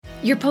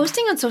You're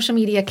posting on social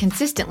media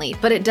consistently,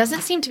 but it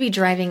doesn't seem to be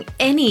driving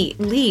any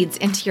leads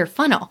into your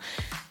funnel.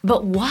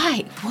 But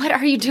why? What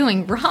are you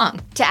doing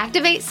wrong? To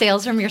activate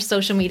sales from your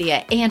social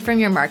media and from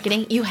your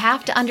marketing, you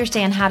have to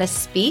understand how to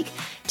speak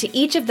to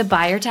each of the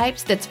buyer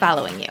types that's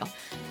following you.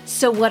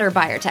 So what are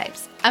buyer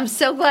types? I'm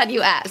so glad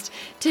you asked.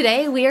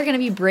 Today, we are going to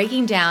be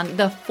breaking down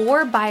the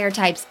 4 buyer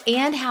types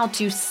and how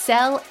to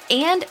sell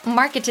and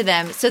market to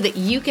them so that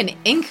you can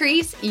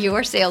increase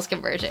your sales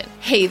conversion.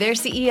 Hey there,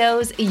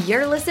 CEOs.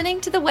 You're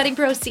listening to the Wedding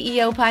Pro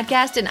CEO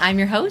podcast, and I'm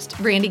your host,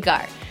 Brandy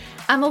Garr.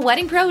 I'm a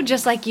wedding pro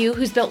just like you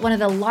who's built one of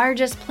the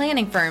largest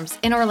planning firms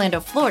in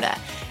Orlando, Florida.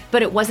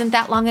 But it wasn't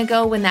that long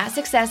ago when that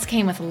success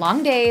came with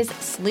long days,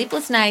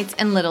 sleepless nights,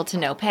 and little to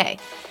no pay.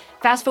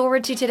 Fast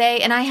forward to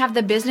today, and I have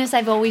the business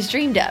I've always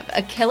dreamed of,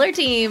 a killer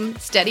team,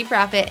 steady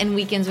profit, and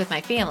weekends with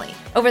my family.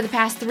 Over the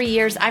past 3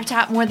 years, I've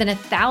taught more than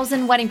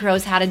 1,000 wedding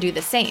pros how to do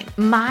the same.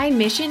 My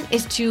mission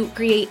is to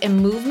create a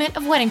movement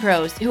of wedding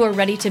pros who are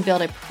ready to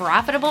build a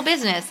profitable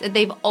business that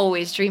they've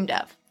always dreamed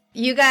of.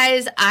 You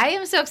guys, I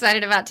am so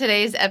excited about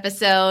today's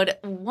episode.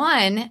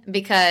 One,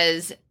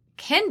 because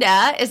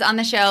Kenda is on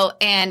the show,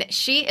 and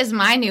she is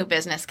my new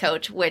business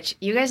coach, which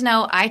you guys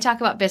know I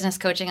talk about business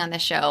coaching on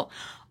this show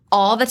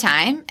all the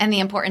time and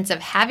the importance of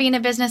having a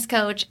business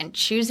coach and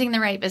choosing the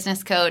right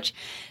business coach.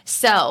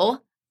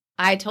 So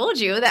I told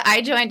you that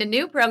I joined a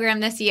new program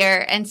this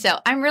year. And so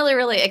I'm really,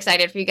 really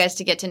excited for you guys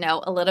to get to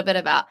know a little bit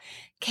about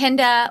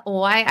Kenda,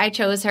 why I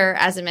chose her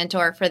as a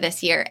mentor for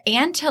this year,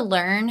 and to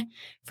learn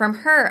from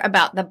her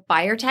about the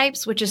buyer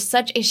types, which is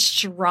such a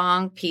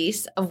strong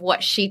piece of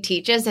what she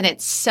teaches. And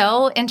it's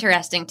so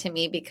interesting to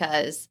me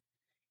because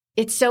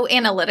it's so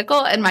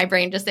analytical and my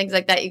brain just thinks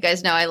like that. You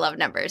guys know I love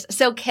numbers.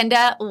 So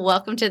Kenda,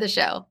 welcome to the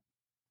show.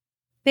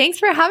 Thanks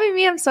for having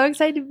me. I'm so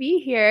excited to be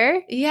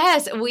here.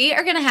 Yes, we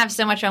are going to have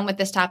so much fun with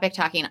this topic,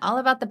 talking all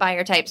about the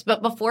buyer types.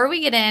 But before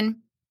we get in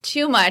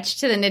too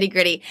much to the nitty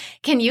gritty,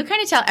 can you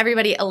kind of tell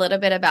everybody a little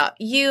bit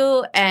about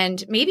you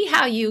and maybe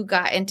how you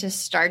got into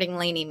starting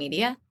Laney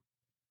Media?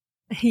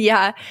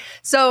 Yeah.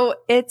 So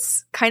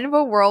it's kind of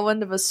a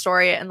whirlwind of a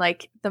story and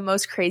like the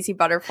most crazy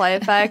butterfly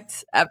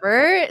effect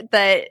ever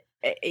that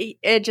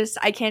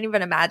I can't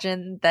even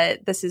imagine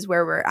that this is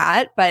where we're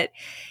at. But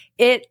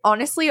it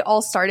honestly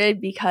all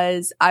started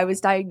because I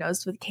was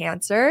diagnosed with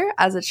cancer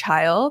as a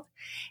child.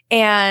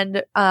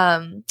 And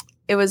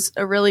it was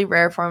a really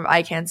rare form of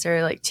eye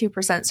cancer, like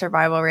 2%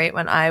 survival rate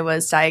when I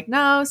was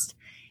diagnosed.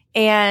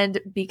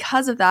 And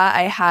because of that,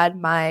 I had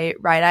my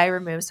right eye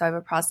removed. So I have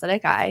a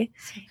prosthetic eye.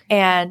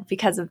 And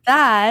because of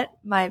that,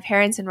 my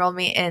parents enrolled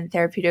me in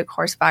therapeutic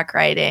horseback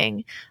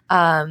riding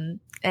and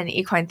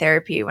equine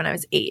therapy when I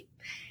was 8.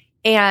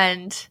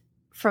 And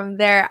from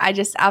there, I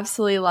just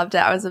absolutely loved it.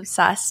 I was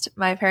obsessed.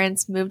 My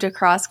parents moved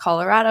across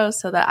Colorado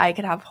so that I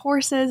could have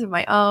horses of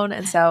my own.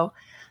 And so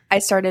I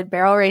started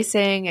barrel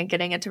racing and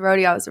getting into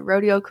rodeo. I was a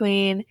rodeo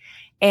queen.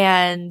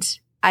 And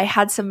I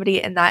had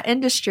somebody in that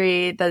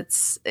industry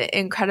that's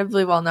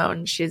incredibly well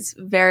known. She's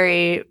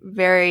very,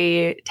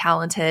 very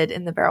talented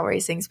in the barrel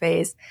racing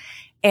space.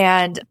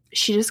 And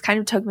she just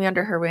kind of took me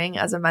under her wing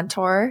as a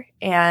mentor.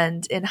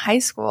 And in high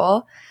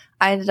school,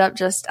 I ended up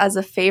just as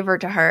a favor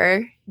to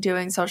her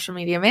doing social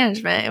media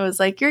management. It was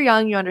like, you're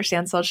young, you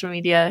understand social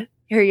media.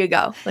 Here you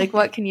go. Like,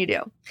 what can you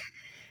do?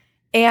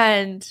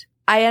 And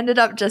I ended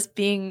up just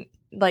being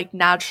like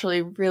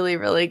naturally really,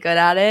 really good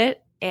at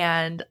it.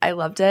 And I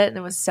loved it. And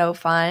it was so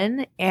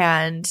fun.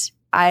 And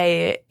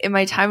in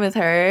my time with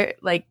her,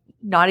 like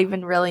not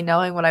even really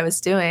knowing what I was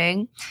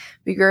doing,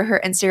 we grew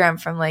her Instagram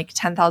from like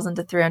 10,000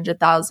 to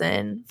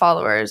 300,000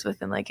 followers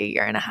within like a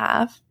year and a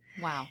half.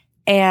 Wow.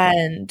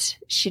 And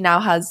she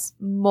now has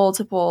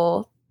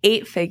multiple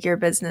 8-figure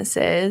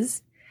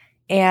businesses.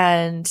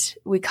 And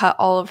we cut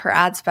all of her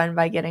ad spend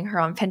by getting her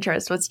on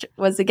Pinterest, which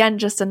was again,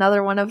 just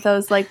another one of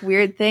those like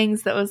weird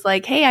things that was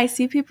like, hey, I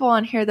see people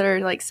on here that are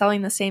like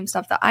selling the same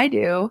stuff that I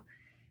do.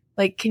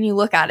 Like, can you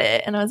look at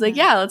it? And I was like,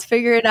 yeah, let's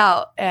figure it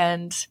out.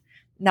 And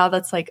now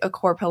that's like a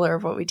core pillar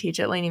of what we teach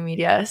at Laney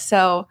Media.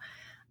 So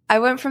I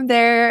went from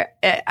there.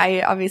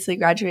 I obviously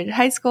graduated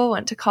high school,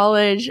 went to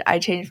college. I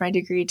changed my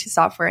degree to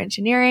software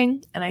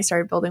engineering, and I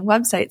started building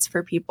websites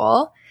for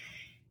people.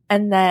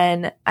 And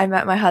then I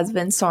met my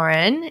husband,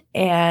 Soren,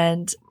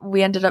 and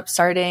we ended up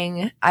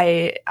starting,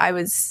 I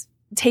was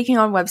taking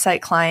on website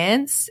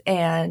clients,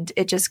 and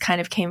it just kind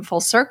of came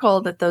full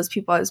circle that those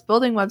people I was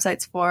building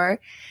websites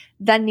for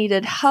then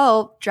needed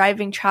help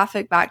driving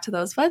traffic back to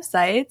those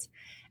websites.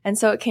 And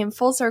so it came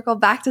full circle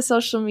back to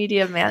social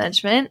media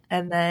management.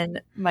 And then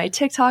my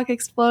TikTok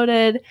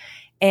exploded.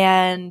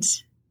 And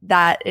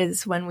that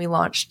is when we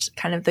launched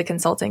kind of the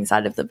consulting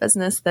side of the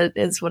business that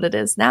is what it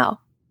is now.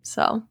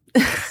 So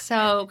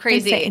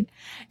crazy.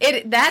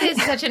 That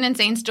is such an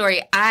insane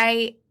story.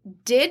 I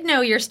did know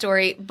your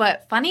story,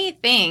 but funny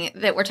thing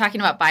that we're talking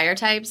about buyer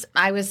types,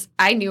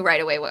 I knew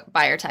right away what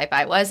buyer type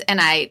I was. And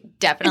I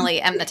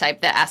definitely am the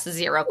type that asks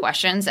 0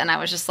 questions. And I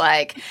was just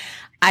like,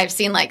 I've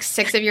seen like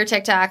 6 of your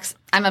TikToks.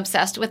 I'm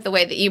obsessed with the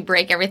way that you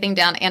break everything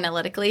down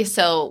analytically.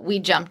 So we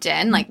jumped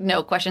in, like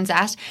no questions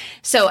asked.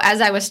 So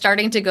as I was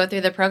starting to go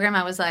through the program,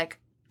 I was like,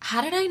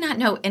 How did I not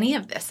know any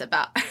of this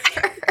about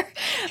her?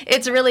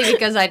 It's really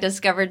because I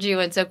discovered you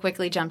and so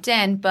quickly jumped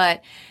in.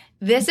 But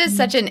this is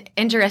such an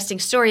interesting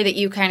story that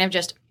you kind of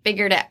just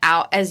figured it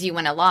out as you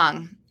went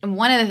along. And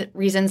one of the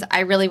reasons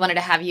I really wanted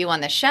to have you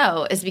on the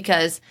show is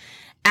because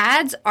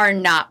ads are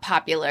not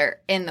popular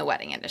in the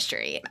wedding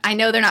industry. I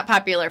know they're not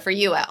popular for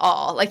you at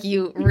all. Like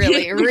you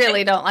really,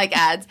 really don't like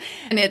ads.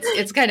 And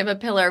it's kind of a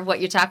pillar of what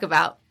you talk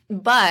about.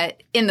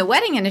 But in the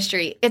wedding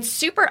industry, it's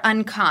super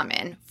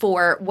uncommon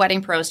for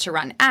wedding pros to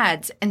run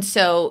ads. And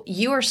so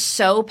you are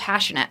so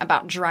passionate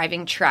about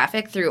driving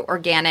traffic through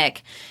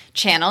organic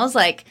channels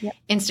like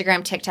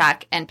Instagram,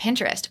 TikTok, and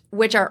Pinterest,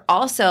 which are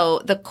also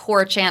the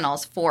core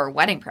channels for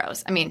wedding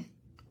pros. I mean,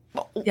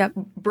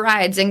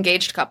 brides,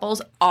 engaged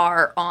couples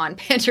are on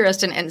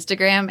Pinterest and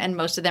Instagram, and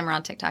most of them are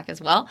on TikTok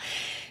as well.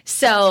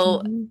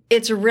 So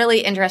it's really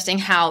interesting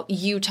how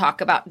you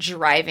talk about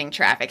driving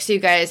traffic. So you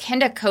guys,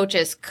 Kenda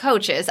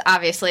coaches,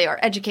 obviously,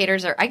 or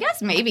educators, or I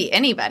guess maybe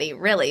anybody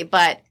really,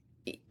 but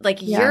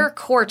like your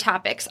core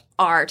topics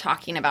are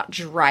talking about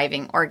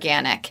driving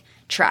organic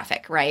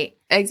traffic, right?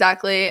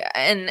 Exactly.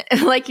 And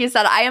like you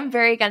said, I am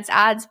very against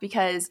ads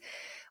because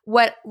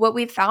what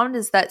we've found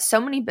is that so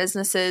many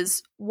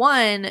businesses,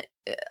 one,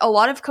 a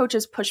lot of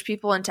coaches push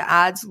people into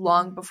ads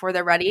long before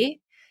they're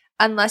ready,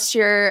 unless,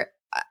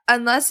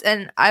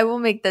 and I will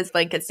make this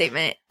blanket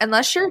statement,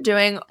 unless you're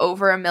doing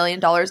over $1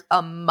 million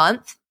a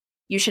month,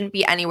 you shouldn't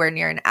be anywhere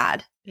near an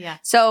ad. Yeah.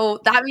 So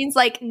that means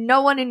like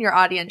no one in your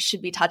audience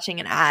should be touching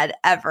an ad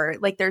ever.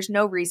 Like there's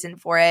no reason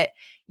for it.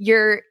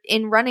 You're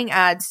in running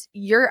ads,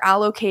 you're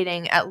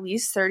allocating at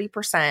least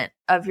 30%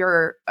 of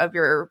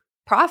your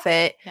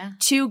profit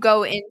to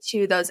go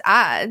into those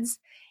ads.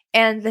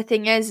 And the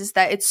thing is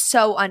that it's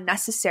so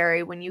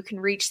unnecessary when you can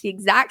reach the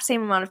exact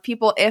same amount of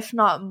people, if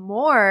not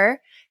more,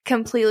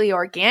 completely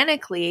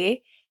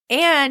organically.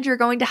 And you're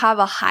going to have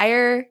a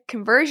higher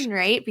conversion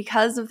rate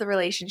because of the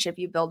relationship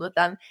you build with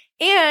them.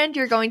 And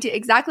you're going to,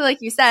 exactly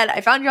like you said,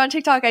 I found you on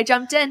TikTok, I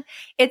jumped in.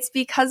 It's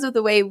because of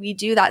the way we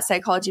do that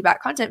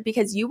psychology-backed content,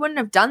 because you wouldn't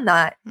have done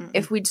that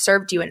if we'd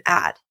served you an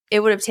ad. It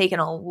would have taken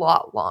a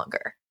lot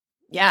longer.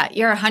 Yeah,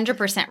 you're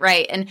 100%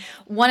 right. And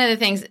one of the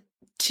things,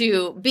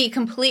 to be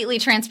completely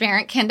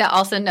transparent, Kenda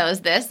also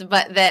knows this,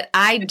 but that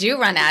I do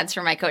run ads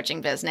for my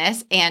coaching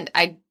business, and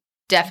I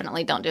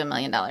definitely don't do $1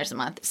 million a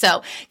month.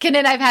 So Kenda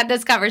and I've had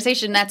this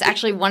conversation. That's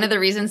actually one of the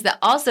reasons that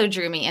also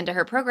drew me into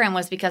her program,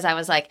 was because I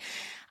was like,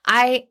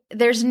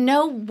 there's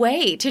no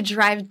way to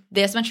drive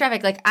this much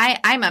traffic. Like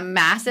I'm a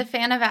massive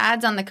fan of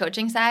ads on the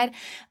coaching side,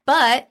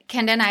 but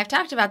Kenda and I have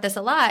talked about this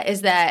a lot,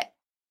 is that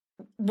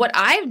what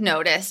I've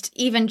noticed,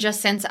 even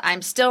just since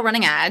I'm still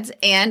running ads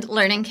and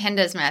learning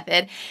Kenda's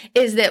method,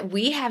 is that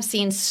we have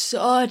seen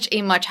such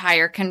a much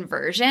higher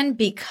conversion,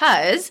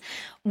 because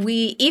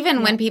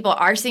when people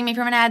are seeing me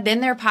from an ad,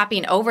 then they're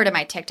popping over to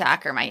my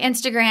TikTok or my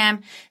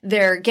Instagram,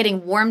 they're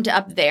getting warmed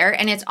up there,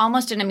 and it's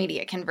almost an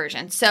immediate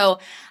conversion. So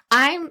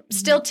I'm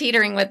still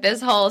teetering with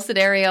this whole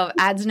scenario of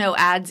ads, no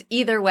ads.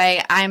 Either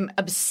way, I'm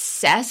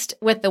obsessed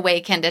with the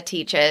way Kenda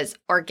teaches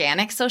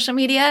organic social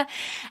media.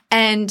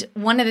 And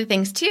one of the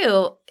things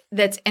too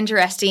that's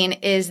interesting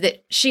is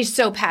that she's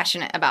so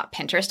passionate about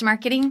Pinterest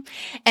marketing.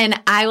 And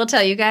I will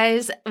tell you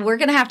guys, we're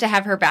going to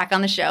have her back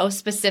on the show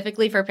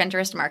specifically for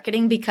Pinterest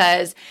marketing,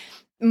 because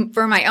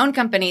for my own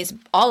companies,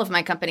 all of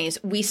my companies,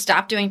 we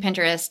stopped doing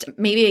Pinterest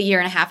maybe 1.5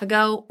 years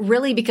ago,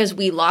 really because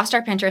we lost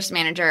our Pinterest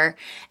manager.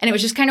 And it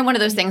was just kind of one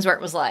of those things where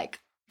it was like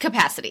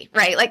capacity,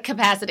 right? Like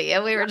capacity.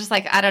 And we were just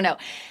like, I don't know.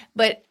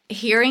 But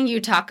hearing you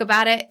talk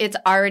about it,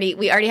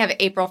 we already have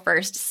April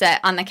 1st set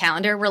on the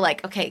calendar. We're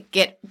like, okay,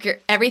 get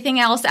everything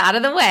else out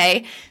of the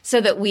way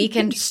so that we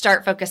can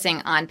start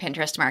focusing on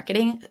Pinterest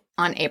marketing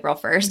on April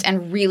 1st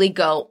and really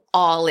go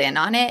all in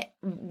on it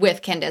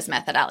with Kenda's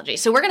methodology.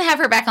 So we're going to have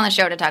her back on the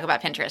show to talk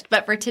about Pinterest.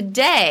 But for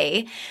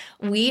today,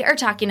 we are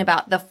talking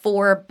about the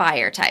 4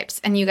 buyer types.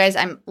 And you guys,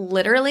 I'm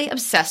literally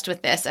obsessed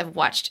with this. I've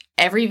watched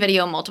every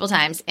video multiple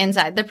times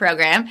inside the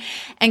program.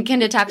 And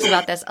Kenda talks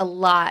about this a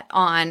lot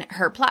on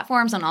her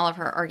platforms, on all of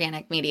her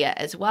organic media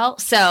as well.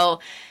 So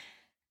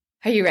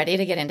are you ready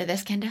to get into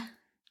this, Kenda?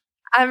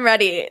 I'm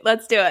ready.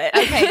 Let's do it.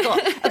 Okay, cool.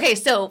 Okay,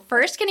 so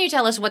first, can you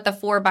tell us what the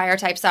 4 buyer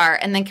types are?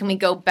 And then can we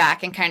go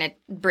back and kind of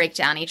break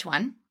down each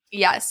one?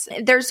 Yes.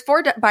 There's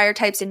 4 buyer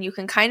types, and you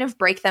can kind of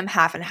break them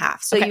half and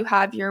half. So you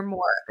have your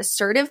more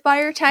assertive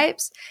buyer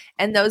types,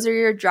 and those are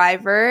your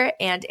driver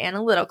and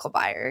analytical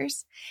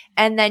buyers.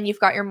 And then you've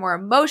got your more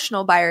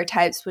emotional buyer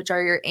types, which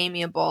are your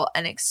amiable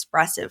and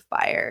expressive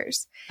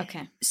buyers.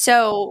 Okay.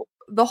 So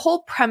the whole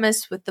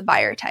premise with the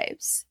buyer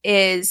types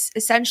is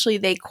essentially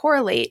they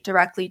correlate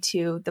directly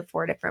to the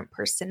 4 different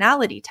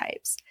personality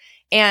types.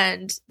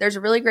 And there's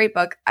a really great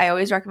book. I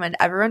always recommend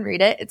everyone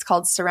read it. It's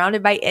called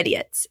Surrounded by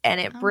Idiots. And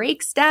it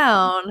breaks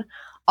down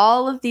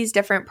all of these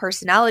different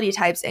personality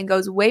types and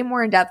goes way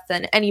more in depth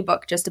than any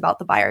book just about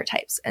the buyer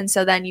types. And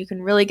so then you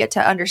can really get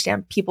to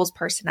understand people's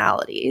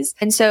personalities.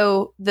 And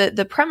so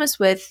the premise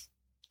with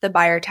the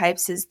buyer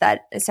types is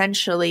that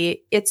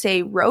essentially it's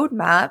a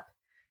roadmap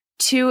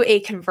to a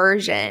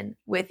conversion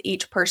with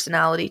each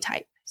personality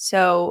type.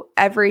 So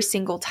every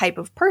single type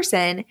of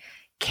person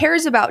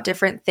cares about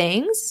different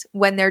things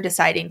when they're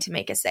deciding to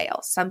make a sale.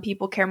 Some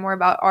people care more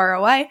about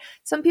ROI.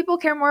 Some people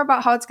care more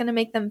about how it's going to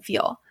make them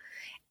feel.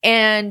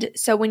 And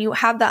so when you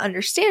have that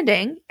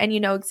understanding and you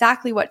know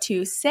exactly what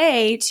to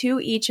say to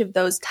each of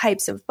those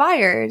types of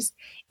buyers,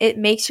 it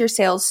makes your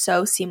sales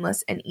so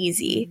seamless and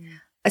easy,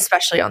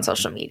 especially on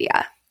social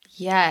media.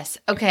 Yes.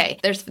 Okay.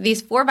 There's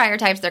these 4 buyer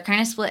types. They're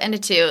kind of split into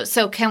 2.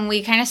 So can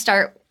we kind of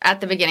start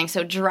at the beginning?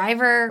 So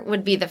driver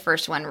would be the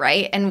first one,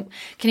 right? And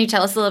can you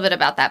tell us a little bit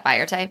about that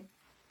buyer type?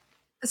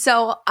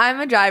 So I'm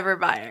a driver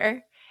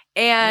buyer,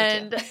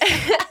 and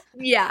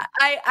yeah,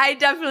 I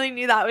definitely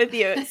knew that with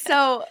you.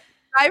 So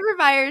driver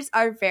buyers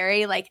are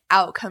very like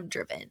outcome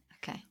driven.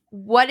 Okay.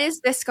 What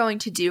is this going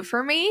to do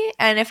for me?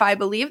 And if I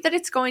believe that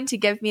it's going to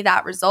give me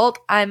that result,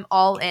 I'm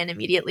all in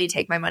immediately.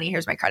 Take my money.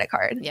 Here's my credit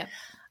card. Yeah.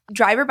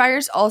 Driver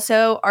buyers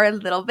also are a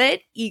little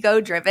bit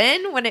ego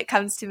driven when it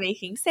comes to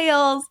making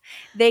sales.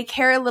 They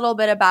care a little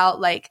bit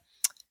about like,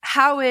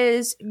 how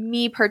is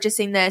me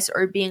purchasing this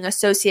or being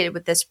associated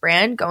with this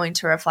brand going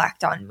to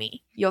reflect on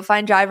me? You'll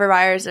find driver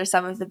buyers are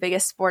some of the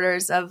biggest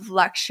supporters of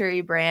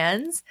luxury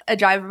brands. A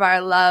driver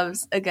buyer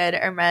loves a good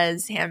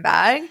Hermes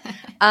handbag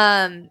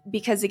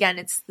because, again,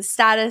 it's the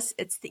status,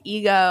 it's the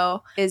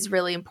ego is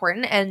really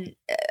important. And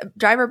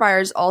driver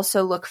buyers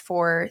also look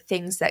for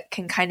things that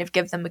can kind of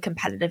give them a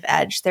competitive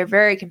edge. They're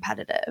very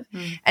competitive.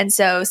 And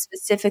so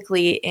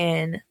specifically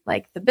in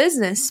like the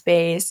business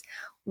space,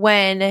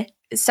 when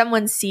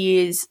someone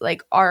sees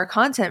like our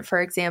content,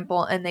 for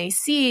example, and they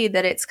see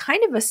that it's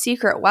kind of a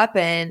secret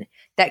weapon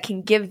that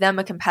can give them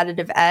a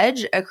competitive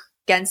edge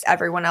against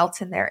everyone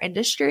else in their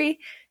industry,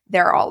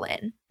 they're all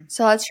in.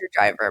 So that's your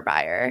driver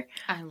buyer.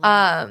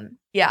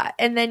 Yeah.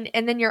 And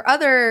then your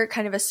other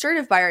kind of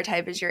assertive buyer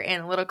type is your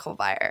analytical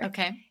buyer.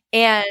 Okay.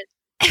 And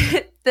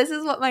this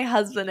is what my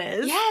husband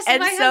is. Yes, and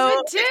my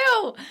husband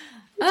too.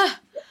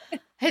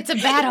 It's a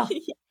battle.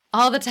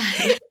 All the time.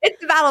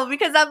 It's a battle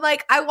because I'm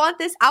like, I want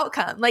this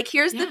outcome. Like,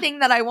 here's the thing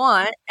that I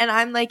want. And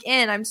I'm like,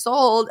 I'm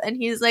sold. And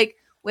he's like,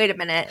 wait a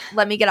minute.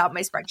 Let me get out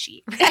my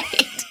spreadsheet.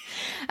 Right.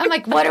 I'm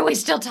like, what are we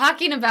still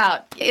talking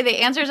about?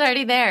 The answer's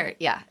already there.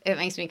 Yeah. It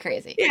makes me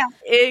crazy. Yeah,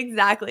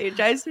 exactly. It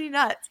drives me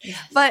nuts. Yes.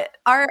 But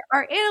our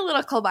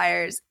analytical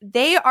buyers,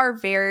 they are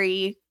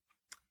very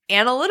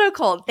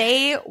analytical.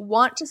 They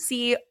want to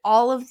see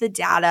all of the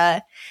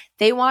data.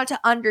 They want to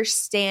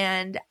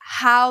understand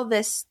how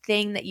this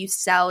thing that you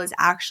sell is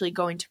actually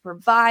going to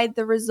provide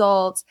the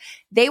results.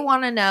 They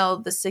want to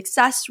know the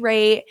success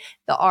rate,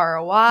 the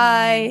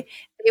ROI.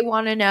 They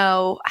want to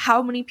know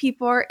how many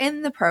people are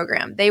in the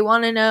program. They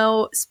want to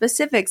know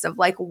specifics of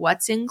like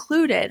what's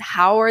included.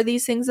 How are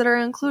these things that are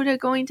included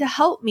going to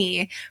help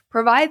me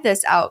provide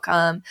this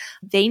outcome?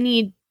 They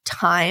need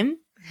time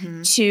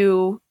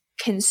to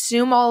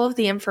consume all of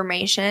the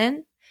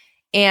information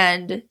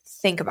and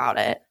think about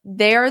it.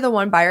 They are the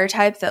one buyer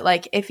type that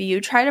like if you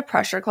try to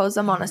pressure close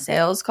them on a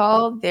sales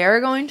call, they're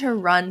going to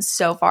run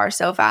so far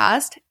so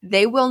fast.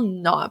 They will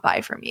not buy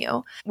from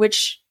you,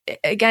 which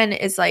again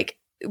is like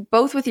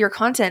both with your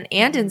content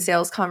and in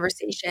sales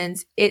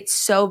conversations, it's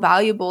so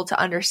valuable to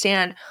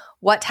understand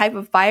what type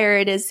of buyer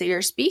it is that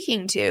you're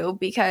speaking to.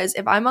 Because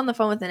if I'm on the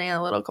phone with an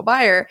analytical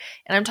buyer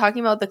and I'm talking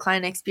about the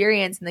client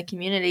experience and the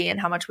community and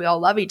how much we all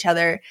love each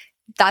other,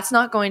 that's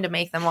not going to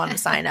make them want to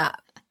sign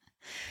up.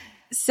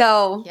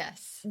 So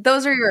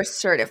those are your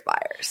assertive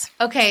buyers.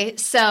 Okay.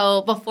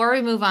 So before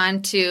we move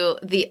on to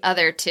the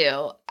other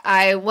 2,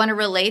 I want to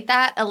relate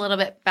that a little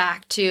bit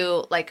back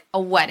to like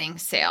a wedding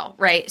sale,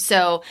 right?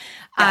 So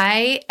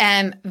I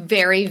am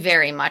very,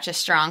 very much a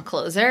strong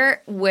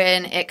closer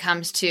when it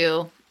comes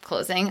to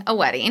closing a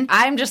wedding.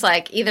 I'm just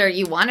like, either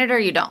you want it or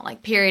you don't,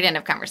 like period, end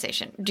of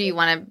conversation. Do you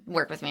want to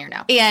work with me or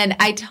no? And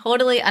I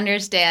totally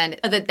understand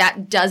that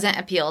that doesn't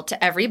appeal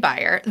to every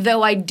buyer,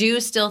 though I do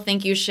still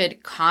think you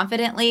should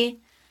confidently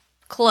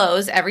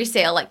close every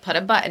sale, like put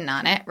a button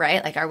on it,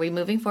 right? Like, are we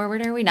moving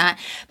forward or are we not?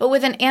 But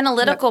with an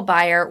analytical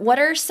buyer, what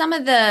are some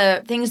of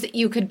the things that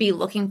you could be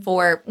looking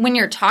for when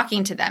you're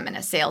talking to them in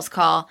a sales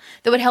call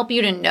that would help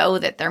you to know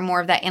that they're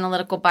more of that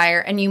analytical buyer?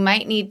 And you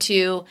might need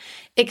to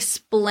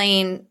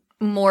explain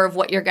more of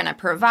what you're going to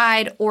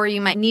provide, or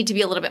you might need to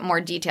be a little bit more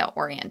detail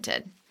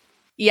oriented.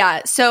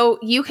 Yeah. So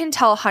you can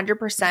tell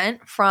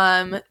 100%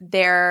 from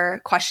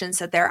their questions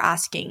that they're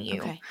asking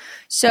you. Okay.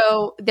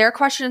 So their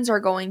questions are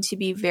going to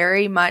be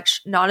very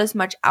much, not as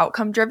much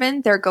outcome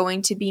driven. They're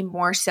going to be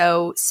more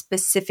so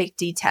specific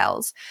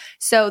details.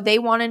 So they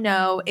want to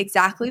know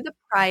exactly the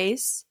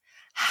price,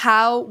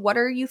 what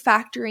are you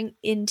factoring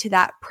into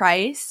that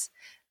price?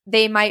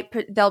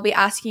 They'll be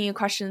asking you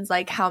questions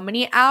like, how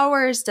many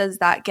hours does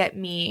that get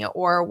me?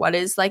 Or what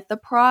is like the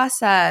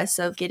process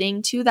of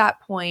getting to that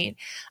point?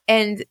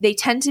 And they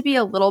tend to be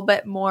a little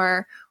bit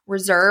more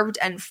reserved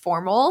and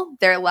formal.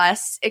 They're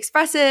less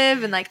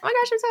expressive and like, oh my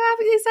gosh, I'm so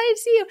happy, excited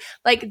to see you.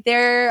 Like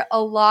they're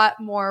a lot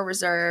more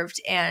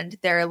reserved and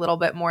they're a little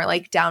bit more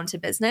like down to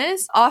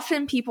business.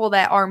 Often people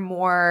that are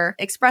more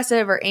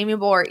expressive or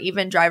amiable or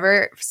even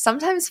driver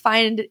sometimes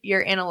find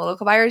your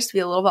analytical buyers to be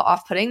a little bit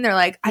off-putting. They're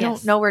like, I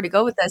don't know where to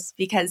go with this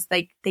because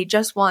like they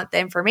just want the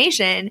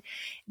information.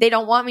 They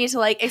don't want me to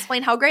like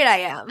explain how great I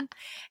am.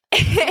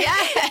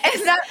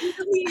 Yes. That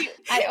really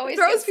I always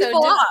throws get so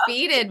people off.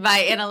 defeated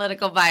by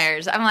analytical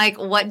buyers. I'm like,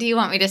 what do you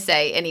want me to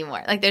say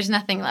anymore? Like there's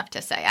nothing left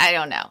to say. I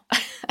don't know.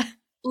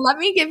 Let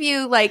me give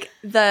you like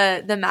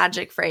the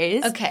magic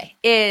phrase. Okay.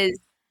 Is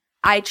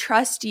I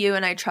trust you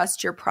and I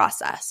trust your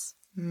process.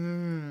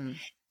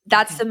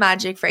 That's the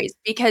magic phrase,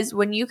 because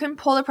when you can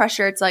pull the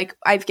pressure, it's like,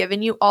 I've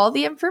given you all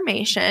the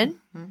information.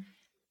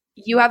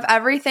 You have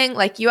everything,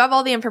 like you have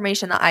all the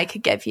information that I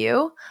could give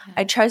you.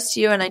 I trust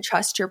you and I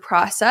trust your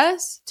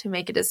process to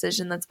make a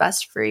decision that's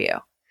best for you.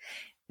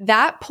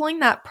 That pulling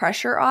that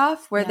pressure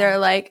off where they're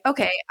like,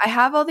 okay, I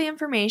have all the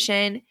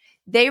information.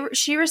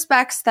 She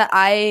respects that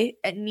I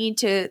need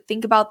to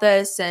think about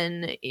this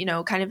and, you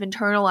know, kind of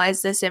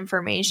internalize this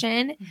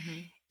information.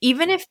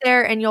 Even if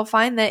and you'll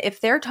find that if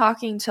they're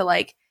talking to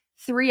like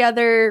 3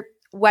 other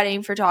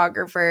wedding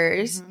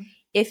photographers,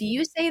 if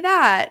you say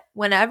that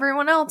when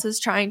everyone else is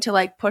trying to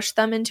like push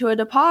them into a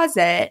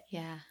deposit,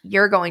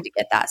 you're going to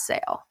get that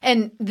sale.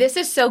 And this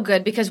is so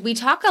good because we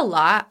talk a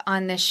lot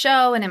on this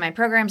show and in my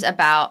programs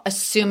about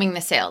assuming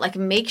the sale. Like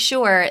make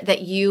sure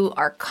that you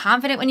are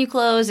confident when you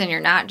close and you're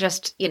not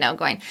just, you know,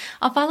 going,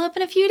 I'll follow up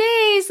in a few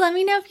days. Let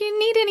me know if you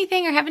need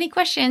anything or have any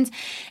questions.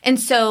 And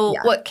so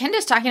what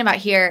Kenda's talking about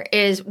here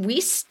is we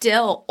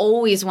still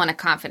always want to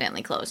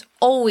confidently close.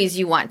 Always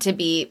you want to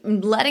be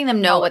letting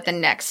them know what the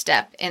next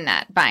step in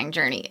that buying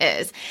journey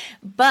is.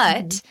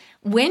 But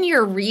when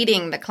you're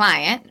reading the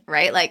client,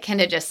 right, like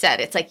Kenda just said,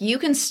 it's like you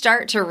can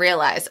start to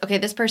realize, okay,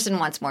 this person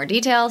wants more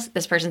details.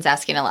 This person's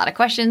asking a lot of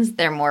questions.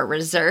 They're more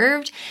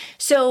reserved.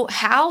 So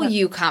how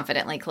you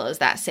confidently close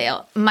that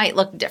sale might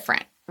look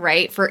different,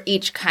 right, for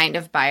each kind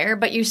of buyer,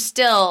 but you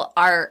still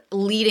are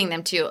leading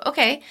them to,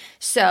 okay,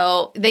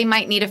 so they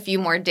might need a few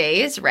more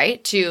days,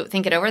 right, to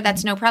think it over.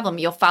 That's no problem.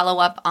 You'll follow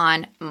up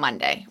on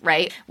Monday,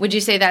 right? Would you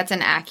say that's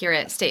an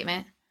accurate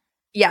statement?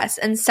 Yes.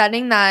 And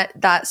setting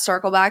that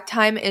circle back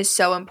time is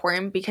so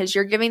important because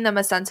you're giving them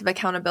a sense of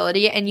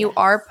accountability and you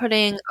are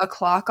putting a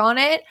clock on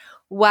it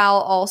while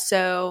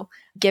also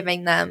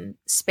giving them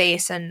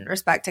space and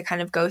respect to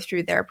kind of go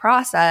through their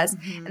process.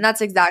 And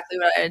that's exactly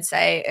what I would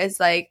say is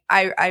like,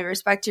 I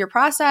respect your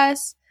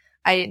process.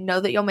 I know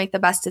that you'll make the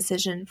best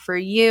decision for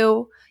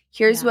you.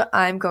 Here's what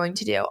I'm going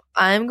to do.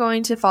 I'm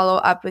going to follow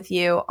up with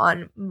you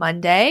on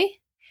Monday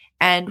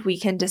and we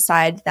can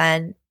decide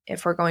then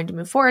if we're going to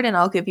move forward, and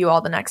I'll give you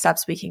all the next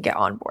steps we can get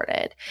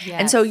onboarded.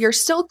 And so you're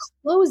still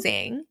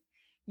closing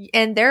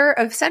and they're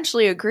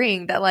essentially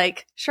agreeing that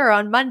like, sure,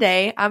 on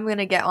Monday, I'm going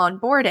to get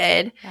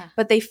onboarded,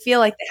 but they feel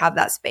like they have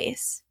that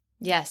space.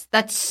 Yes,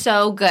 that's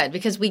so good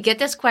because we get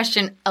this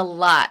question a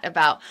lot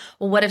about,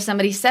 well, what if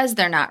somebody says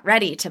they're not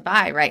ready to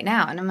buy right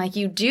now? And I'm like,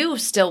 you do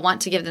still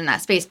want to give them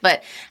that space,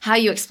 but how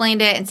you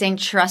explained it and saying,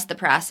 trust the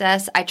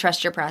process, I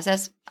trust your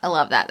process. I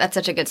love that. That's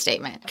such a good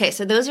statement. Okay,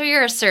 so those are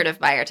your assertive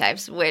buyer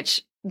types,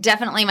 which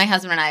definitely my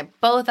husband and I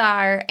both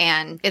are,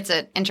 and it's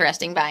an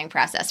interesting buying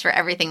process for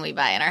everything we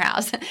buy in our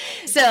house.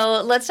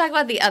 So let's talk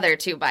about the other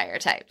 2 buyer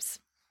types.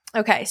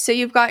 Okay, so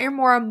you've got your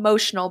more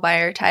emotional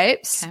buyer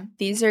types. Okay.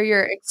 These are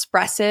your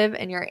expressive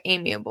and your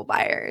amiable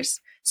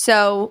buyers.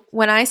 So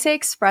when I say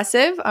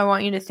expressive, I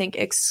want you to think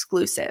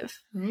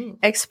exclusive.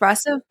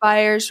 Expressive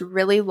buyers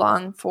really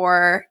long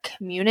for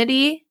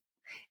community.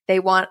 They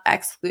want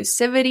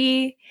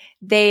exclusivity.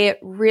 They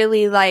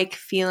really like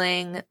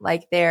feeling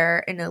like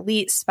they're an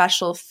elite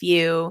special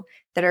few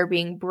that are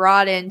being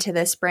brought into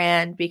this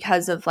brand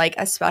because of like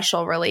a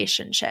special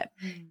relationship.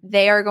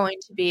 They are going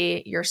to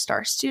be your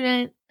star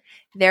student.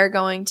 They're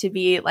going to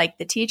be like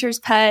the teacher's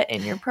pet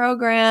in your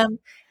program.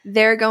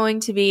 They're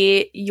going to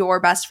be your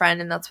best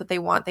friend, and that's what they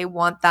want. They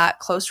want that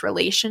close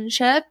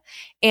relationship,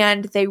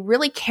 and they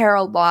really care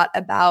a lot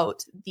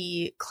about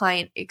the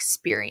client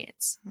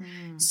experience.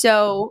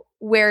 So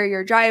where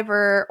your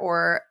driver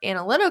or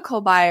analytical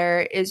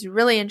buyer is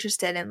really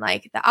interested in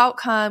like the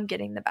outcome,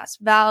 getting the best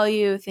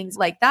value, things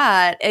like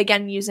that.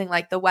 Again, using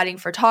like the wedding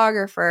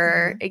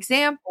photographer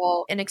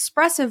example, an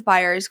expressive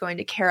buyer is going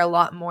to care a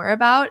lot more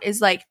about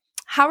is like,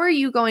 how are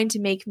you going to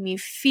make me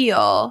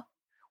feel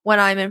when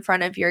I'm in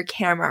front of your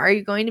camera? Are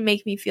you going to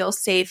make me feel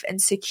safe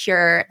and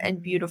secure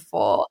and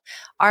beautiful?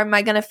 Am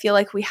I going to feel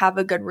like we have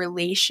a good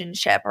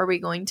relationship? Are we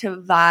going to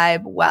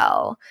vibe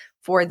well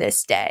for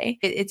this day?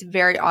 It's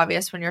very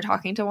obvious when you're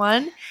talking to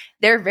one.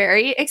 They're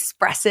very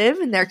expressive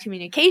in their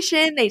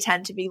communication. They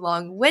tend to be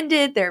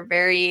long-winded. They're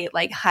very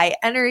like high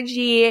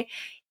energy.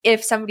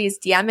 If somebody's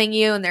DMing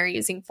you and they're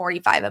using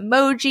 45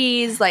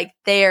 emojis, like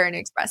they're an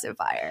expressive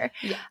buyer.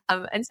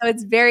 And so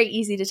it's very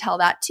easy to tell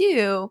that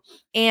too.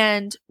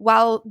 And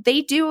while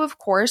they do, of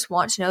course,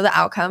 want to know the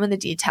outcome and the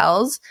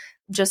details,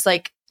 just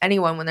like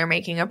anyone when they're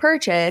making a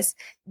purchase,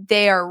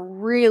 they are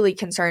really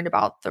concerned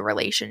about the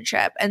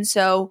relationship. And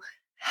so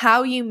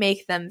how you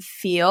make them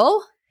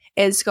feel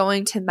is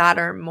going to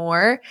matter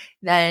more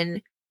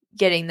than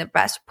getting the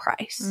best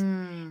price.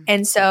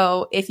 And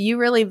so if you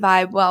really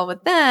vibe well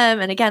with them,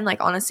 and again,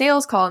 like on a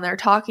sales call and they're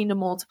talking to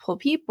multiple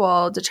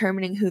people,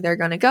 determining who they're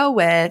going to go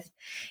with,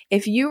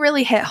 if you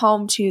really hit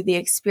home to the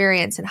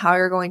experience and how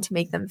you're going to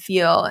make them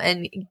feel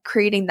and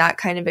creating that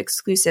kind of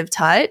exclusive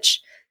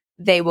touch,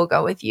 they will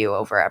go with you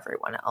over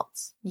everyone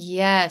else.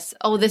 Yes.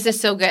 Oh, this is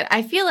so good.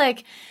 I feel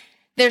like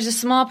there's a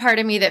small part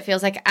of me that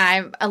feels like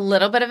I'm a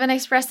little bit of an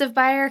expressive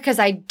buyer because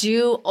I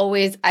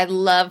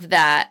love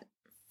that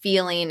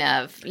feeling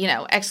of,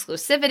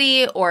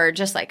 exclusivity, or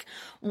just like,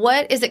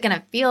 what is it going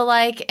to feel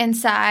like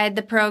inside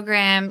the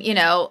program,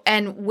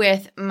 and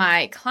with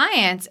my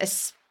clients,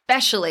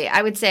 especially,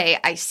 I would say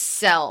I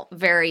sell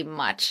very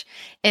much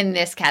in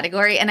this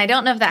category. And I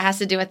don't know if that has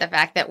to do with the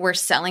fact that we're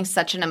selling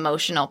such an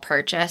emotional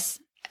purchase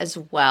as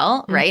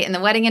well, right? In the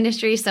wedding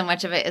industry, so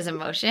much of it is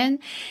emotion.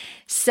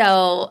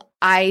 So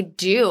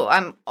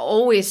I'm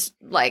always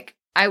like,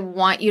 I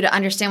want you to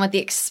understand what the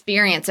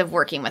experience of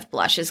working with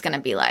blush is going to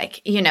be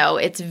like.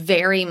 It's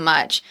very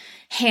much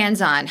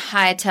hands-on,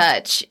 high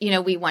touch.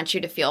 We want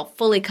you to feel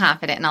fully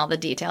confident in all the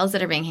details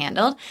that are being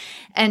handled.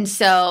 And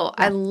so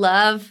I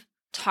love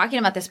talking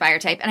about this buyer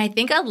type. And I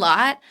think a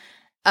lot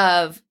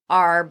of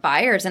our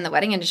buyers in the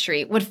wedding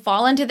industry would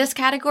fall into this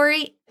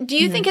category. Do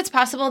you think it's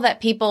possible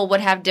that people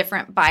would have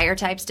different buyer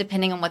types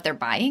depending on what they're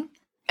buying?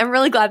 I'm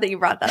really glad that you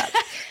brought that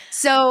up.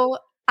 So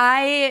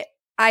I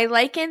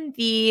liken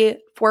the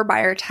 4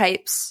 buyer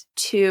types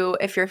to,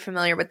 if you're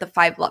familiar with the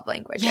 5 love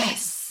languages.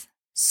 Yes.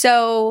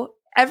 So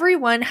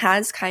everyone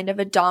has kind of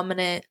a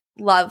dominant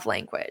love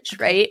language,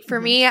 right? For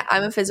me,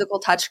 I'm a physical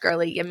touch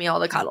girly. Give me all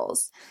the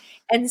cuddles.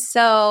 And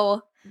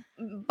so,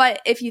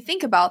 but if you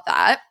think about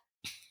that,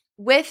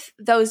 with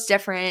those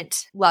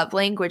different love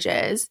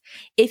languages,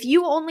 if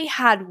you only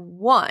had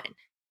one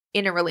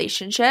in a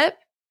relationship,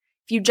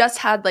 if you just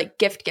had like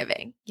gift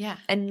giving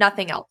and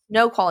nothing else,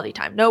 no quality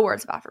time, no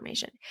words of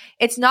affirmation,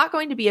 it's not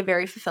going to be a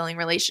very fulfilling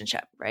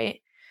relationship, right?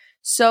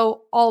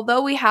 So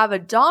although we have a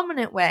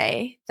dominant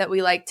way that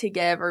we like to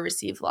give or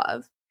receive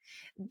love,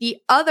 the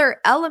other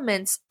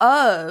elements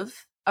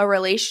of a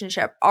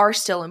relationship are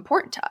still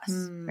important to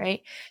us,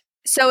 right?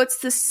 So it's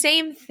the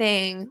same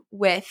thing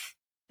with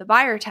the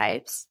buyer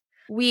types.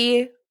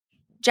 We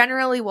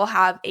generally will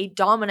have a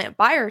dominant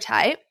buyer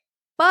type,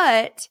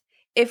 but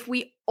if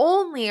we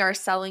only are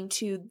selling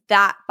to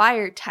that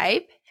buyer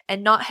type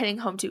and not hitting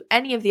home to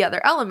any of the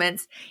other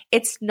elements,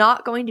 it's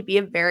not going to be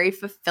a very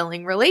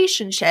fulfilling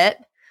relationship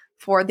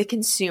for the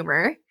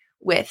consumer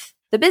with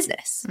the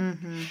business.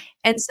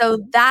 And so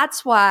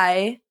that's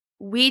why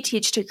we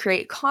teach to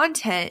create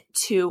content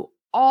to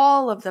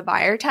all of the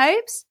buyer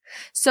types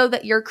so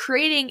that you're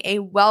creating a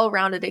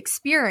well-rounded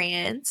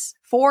experience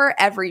for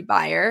every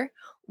buyer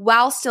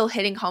while still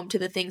hitting home to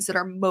the things that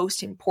are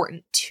most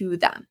important to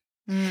them.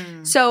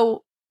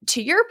 So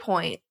to your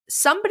point,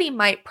 somebody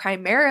might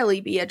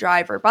primarily be a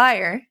driver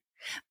buyer,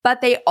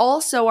 but they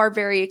also are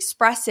very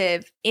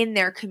expressive in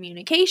their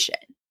communication.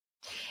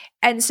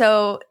 And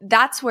so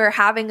that's where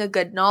having a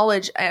good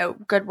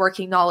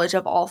working knowledge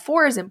of all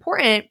 4 is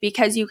important,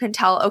 because you can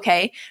tell,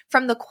 okay,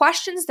 from the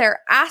questions they're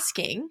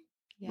asking,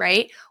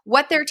 right,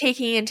 what they're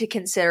taking into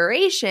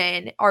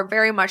consideration are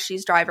very much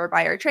these driver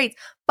buyer traits,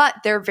 but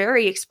they're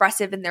very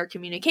expressive in their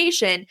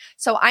communication.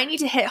 So I need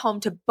to hit home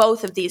to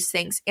both of these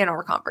things in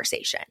our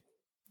conversation.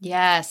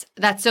 Yes,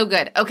 that's so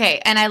good. Okay.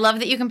 And I love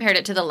that you compared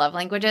it to the love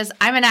languages.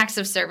 I'm an acts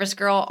of service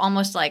girl,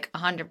 almost like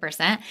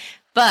 100%.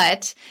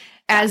 But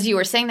as you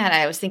were saying that,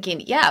 I was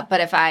thinking,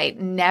 but if I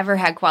never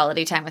had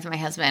quality time with my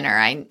husband,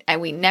 or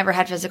we never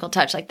had physical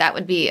touch, like that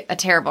would be a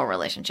terrible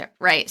relationship,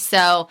 right?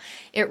 So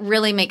it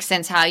really makes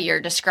sense how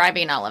you're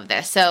describing all of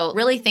this. So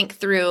really think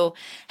through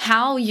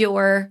how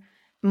you're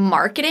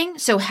marketing,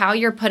 so how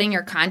you're putting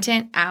your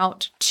content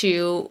out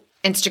to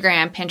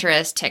Instagram,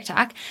 Pinterest,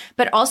 TikTok,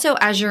 but also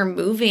as you're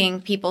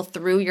moving people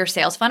through your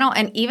sales funnel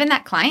and even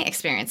that client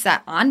experience,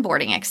 that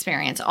onboarding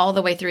experience all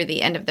the way through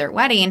the end of their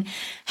wedding,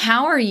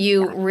 how are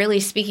you really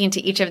speaking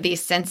to each of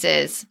these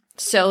senses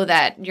so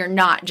that you're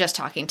not just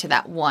talking to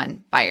that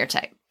one buyer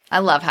type? I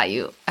love how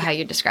you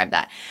describe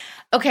that.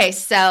 Okay,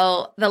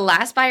 so the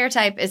last buyer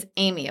type is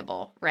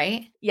amiable,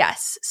 right?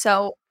 Yes.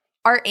 So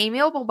our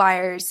amiable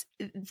buyers,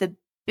 the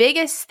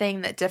biggest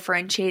thing that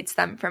differentiates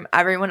them from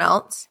everyone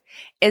else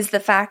is the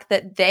fact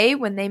that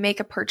when they make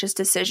a purchase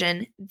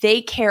decision,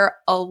 they care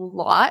a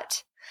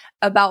lot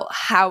about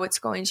how it's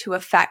going to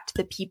affect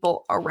the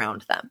people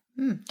around them.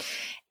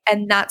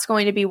 And that's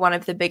going to be one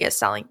of the biggest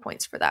selling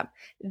points for them.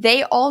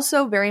 They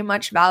also very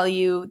much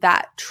value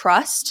that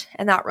trust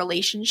and that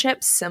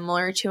relationship,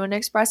 similar to an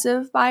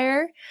expressive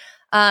buyer.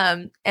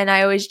 And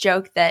I always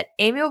joke that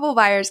amiable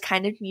buyers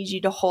kind of need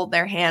you to hold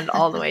their hand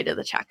all the way to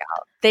the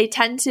checkout. They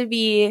tend to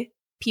be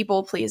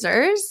people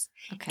pleasers,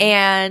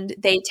 and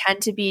they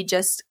tend to be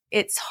just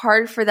it's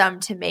hard for them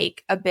to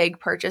make a big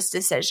purchase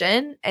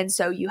decision. And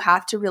so you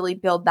have to really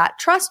build that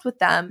trust with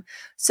them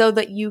so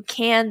that you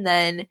can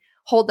then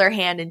hold their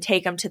hand and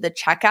take them to the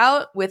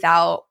checkout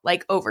without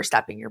like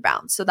overstepping your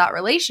bounds. So that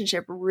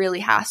relationship really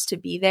has to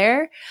be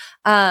there.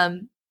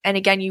 And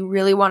again, you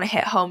really want to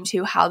hit home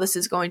to how this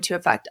is going to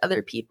affect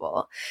other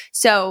people.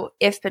 So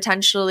if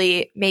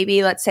potentially,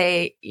 maybe let's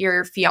say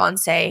your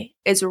fiance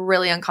is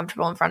really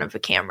uncomfortable in front of a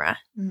camera,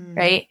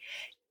 right?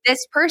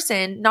 This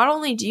person, not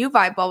only do you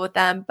vibe well with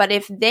them, but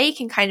if they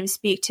can kind of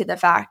speak to the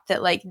fact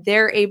that like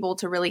they're able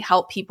to really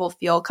help people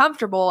feel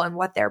comfortable and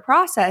what their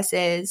process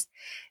is,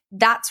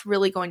 that's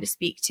really going to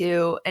speak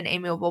to an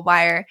amiable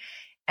buyer.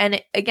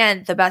 And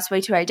again, the best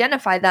way to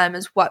identify them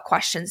is what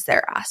questions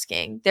they're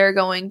asking. They're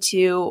going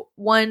to,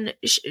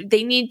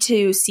 they need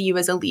to see you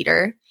as a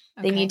leader.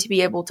 Okay. They need to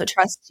be able to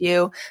trust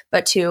you.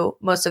 But two,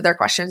 most of their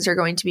questions are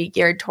going to be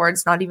geared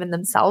towards not even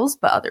themselves,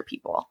 but other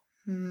people.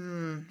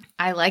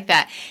 I like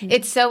that.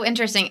 It's so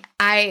interesting.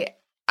 I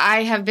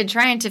have been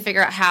trying to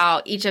figure out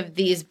how each of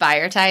these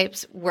buyer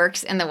types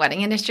works in the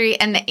wedding industry.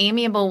 And the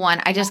amiable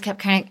one, I just kept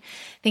kind of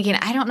thinking,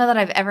 I don't know that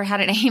I've ever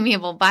had an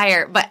amiable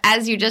buyer. But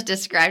as you just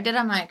described it,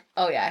 I'm like,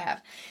 oh yeah, I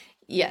have.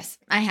 Yes,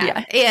 I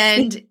have.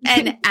 Yeah.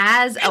 And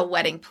as a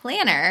wedding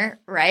planner,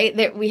 right,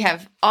 that we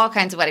have all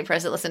kinds of wedding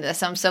pros that listen to this.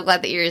 So I'm so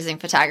glad that you're using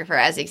photographer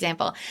as the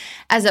example.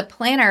 As a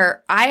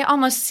planner, I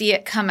almost see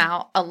it come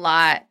out a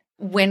lot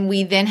when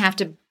we then have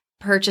to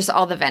purchase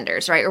all the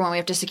vendors, right? Or when we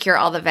have to secure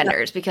all the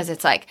vendors, because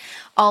it's like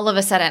all of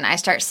a sudden I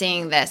start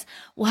seeing this,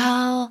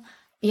 well,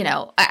 you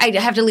know, I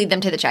have to lead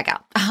them to the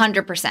checkout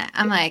 100%.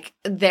 I'm like,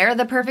 they're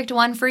the perfect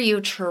one for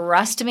you.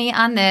 Trust me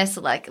on this.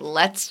 Like,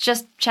 let's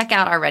just check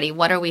out already.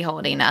 What are we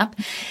holding up?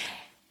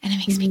 And it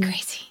makes me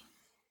crazy.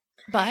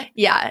 But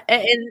yeah,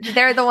 and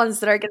they're the ones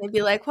that are going to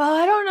be like, well,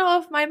 I don't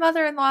know if my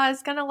mother-in-law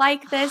is going to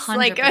like this. 100%.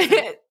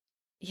 Like,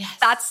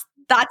 yes,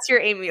 that's your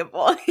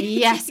amiable.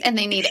 Yes. And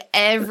they need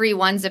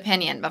everyone's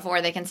opinion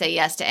before they can say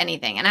yes to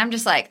anything. And I'm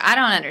just like, I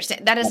don't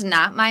understand. That is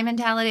not my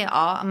mentality at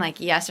all. I'm like,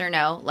 yes or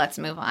no, let's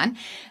move on.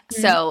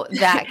 So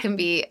that can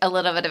be a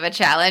little bit of a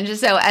challenge.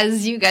 So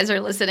as you guys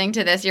are listening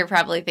to this, you're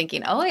probably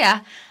thinking, oh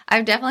yeah,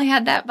 I've definitely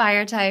had that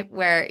buyer type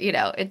where, you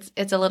know,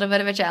 it's a little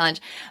bit of a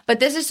challenge. But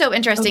this is so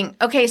interesting.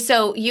 Okay.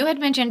 So you had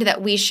mentioned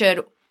that we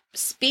should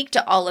speak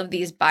to all of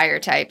these buyer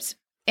types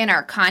in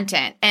our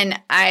content. And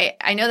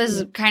I know this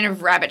is kind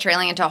of rabbit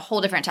trailing into a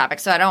whole different topic.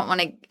 So I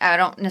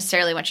don't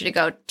necessarily want you to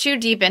go too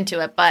deep into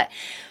it, but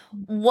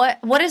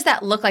what does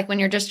that look like when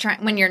you're just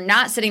when you're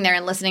not sitting there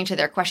and listening to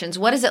their questions?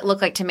 What does it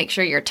look like to make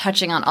sure you're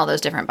touching on all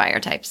those different buyer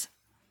types?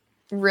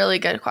 Really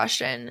good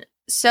question.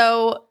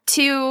 So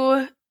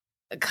to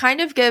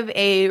kind of give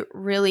a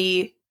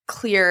really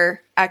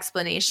clear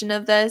explanation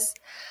of this,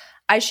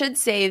 I should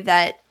say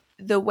that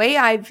the way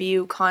I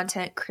view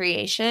content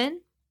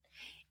creation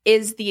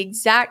is the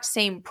exact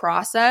same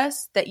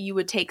process that you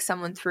would take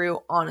someone through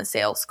on a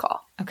sales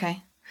call.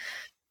 Okay.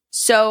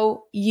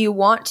 So you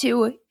want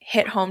to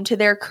hit home to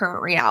their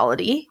current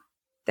reality,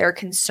 their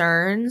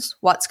concerns,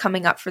 what's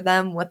coming up for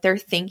them, what they're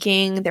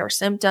thinking, their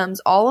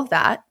symptoms, all of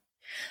that.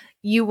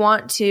 You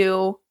want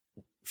to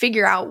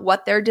figure out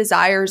what their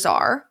desires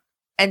are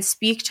and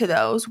speak to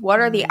those. What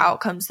are the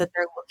outcomes that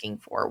they're looking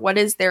for? What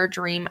is their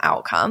dream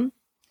outcome?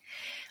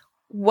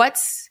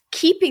 What's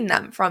keeping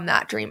them from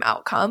that dream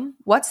outcome?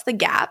 What's the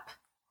gap?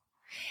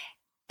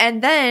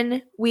 And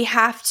then we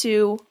have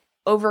to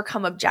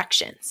overcome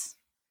objections.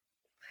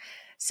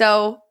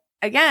 So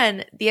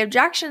again, the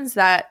objections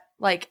that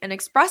like an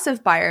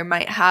expressive buyer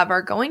might have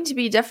are going to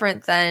be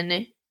different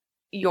than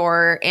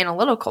your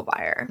analytical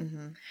buyer.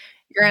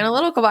 Your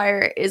analytical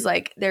buyer is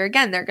like, they're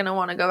going to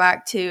want to go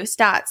back to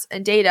stats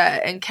and data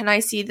and can I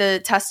see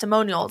the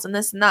testimonials and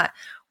this and that.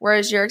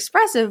 Whereas your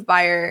expressive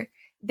buyer,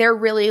 they're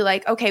really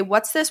like, okay,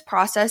 what's this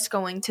process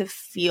going to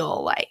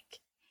feel like?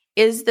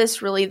 Is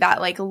this really that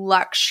like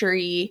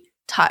luxury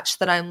touch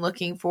that I'm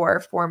looking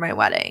for my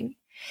wedding?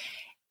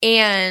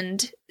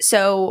 And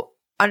so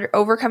under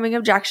overcoming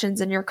objections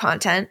in your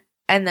content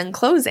and then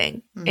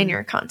closing in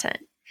your content.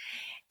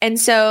 And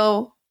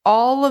so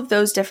all of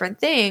those different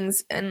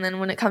things. And then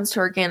when it comes to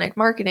organic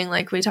marketing,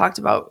 like we talked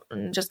about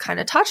and just kind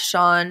of touched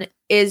on,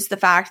 is the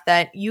fact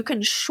that you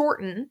can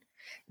shorten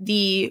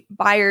the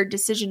buyer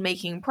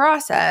decision-making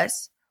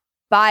process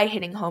by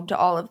hitting home to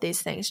all of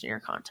these things in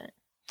your content.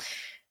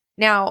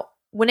 Now,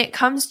 when it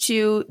comes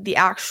to the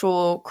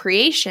actual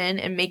creation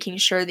and making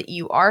sure that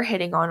you are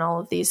hitting on all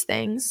of these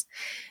things,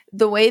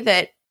 the way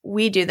that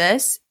we do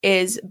this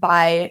is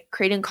by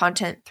creating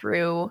content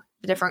through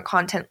the different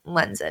content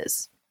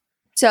lenses.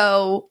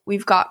 So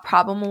we've got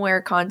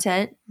problem-aware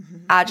content,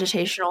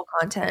 agitational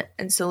content,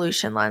 and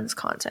solution lens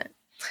content.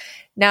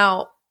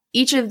 Now,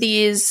 each of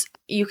these,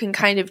 you can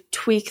kind of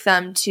tweak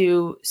them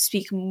to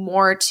speak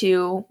more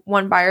to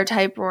one buyer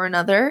type or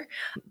another.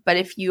 But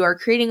if you are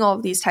creating all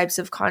of these types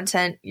of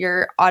content,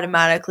 you're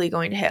automatically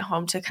going to hit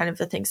home to kind of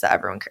the things that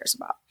everyone cares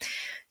about.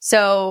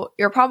 So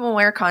your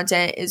problem-aware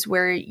content is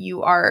where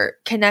you are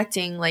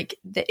connecting like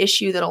the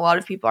issue that a lot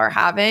of people are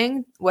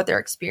having, what they're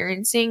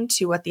experiencing,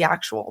 to what the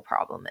actual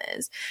problem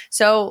is.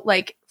 So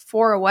like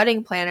for a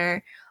wedding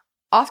planner,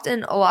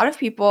 often a lot of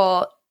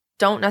people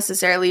don't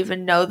necessarily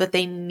even know that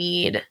they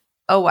need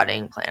a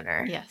wedding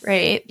planner,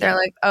 right? They're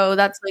like, oh,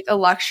 that's like a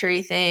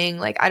luxury thing.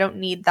 Like, I don't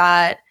need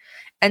that.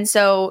 And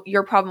so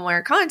your problem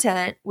aware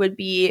content would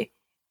be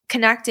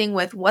connecting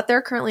with what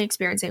they're currently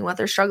experiencing, what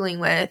they're struggling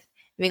with,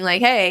 being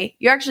like, hey,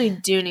 you actually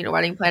do need a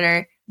wedding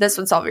planner. This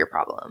would solve your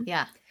problem.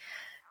 Yeah.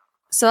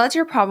 So that's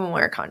your problem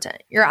aware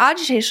content. Your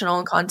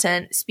agitational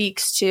content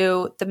speaks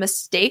to the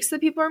mistakes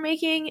that people are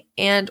making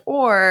and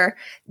or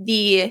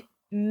the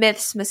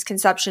myths,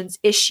 misconceptions,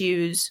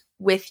 issues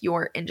with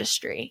your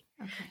industry.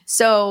 Okay.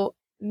 So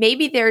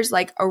maybe there's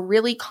like a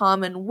really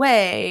common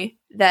way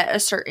that a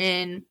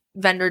certain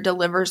vendor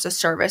delivers a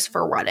service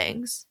for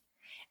weddings.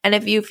 And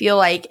if you feel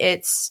like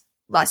it's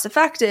less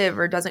effective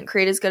or doesn't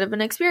create as good of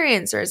an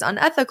experience or is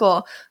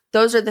unethical,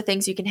 those are the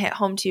things you can hit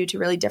home to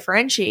really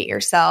differentiate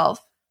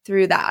yourself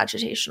through that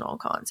agitational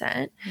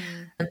content.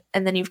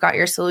 And then you've got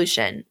your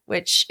solution,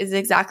 which is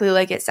exactly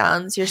like it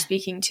sounds. You're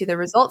speaking to the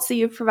results that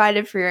you've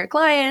provided for your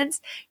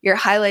clients. You're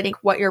highlighting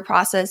what your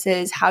process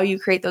is, how you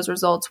create those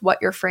results, what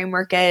your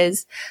framework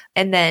is,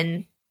 and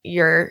then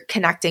you're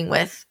connecting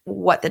with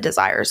what the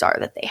desires are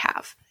that they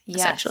have,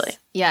 essentially.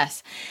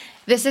 Yes.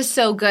 This is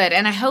so good.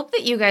 And I hope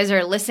that you guys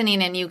are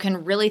listening and you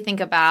can really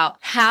think about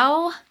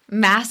how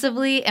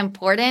massively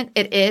important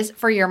it is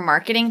for your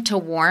marketing to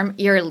warm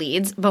your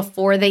leads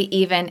before they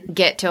even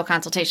get to a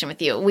consultation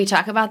with you. We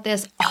talk about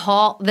this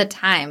all the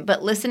time,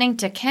 but listening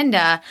to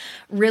Kenda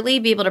really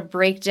be able to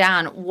break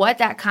down what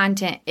that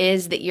content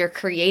is that you're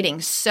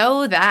creating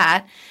so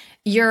that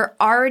you're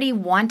already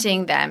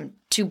wanting them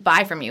to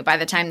buy from you by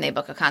the time they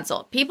book a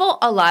consult. People,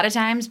 a lot of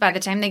times, by the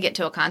time they get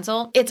to a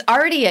consult, it's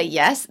already a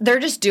yes. They're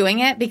just doing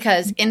it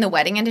because in the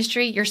wedding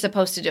industry, you're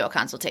supposed to do a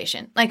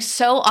consultation. Like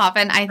so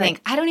often, I think,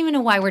 I don't even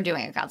know why we're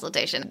doing a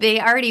consultation. They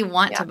already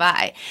want to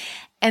buy.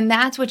 And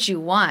that's what you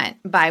want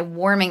by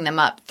warming them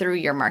up through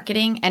your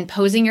marketing and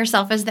posing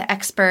yourself as the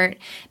expert,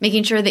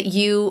 making sure that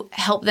you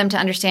help them to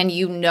understand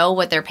you know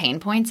what their pain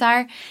points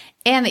are,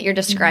 and that you're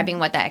describing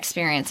what that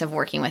experience of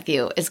working with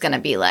you is going to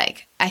be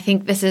like. I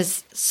think this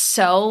is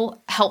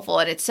so helpful.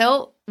 And it's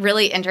so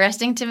really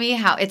interesting to me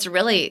how it's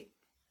really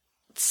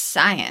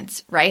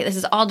science, right? This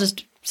is all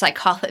just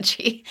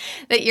psychology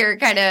that you're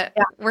kind of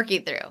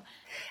working through.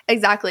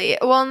 Exactly.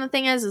 Well, and the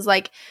thing is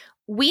like,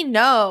 we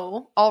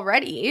know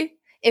already,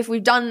 if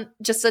we've done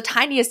just the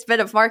tiniest bit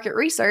of market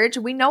research,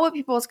 we know what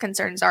people's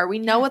concerns are. We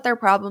know what their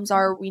problems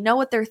are. We know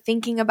what they're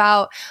thinking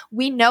about.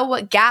 We know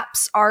what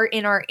gaps are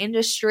in our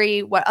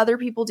industry, what other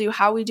people do,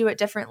 how we do it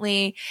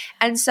differently.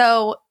 And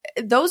so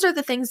those are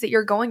the things that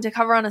you're going to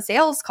cover on a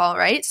sales call,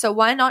 right? So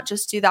why not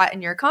just do that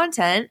in your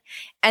content?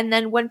 And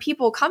then when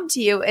people come to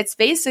you, it's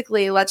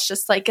basically, let's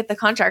just like get the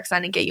contract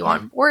signed and get you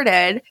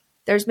onboarded.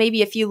 There's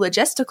maybe a few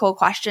logistical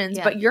questions,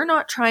 but you're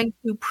not trying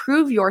to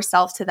prove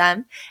yourself to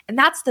them. And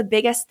that's the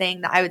biggest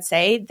thing that I would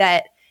say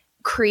that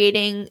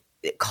creating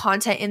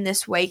content in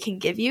this way can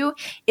give you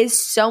is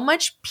so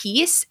much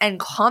peace and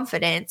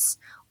confidence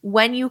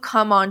when you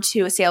come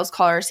onto a sales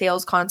call or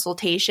sales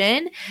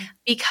consultation,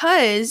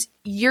 because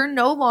you're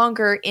no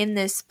longer in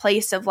this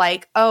place of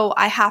like, oh,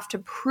 I have to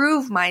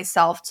prove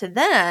myself to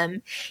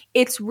them.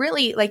 It's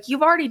really like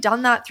you've already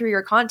done that through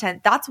your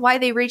content. That's why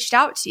they reached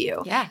out to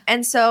you. Yeah.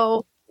 And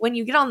so when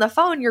you get on the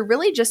phone, you're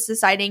really just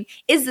deciding,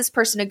 is this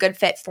person a good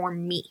fit for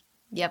me?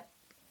 Yep.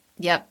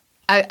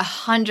 I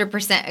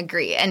 100%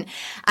 agree. And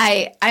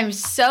I'm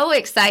so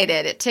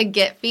excited to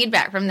get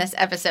feedback from this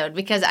episode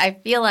because I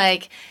feel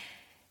like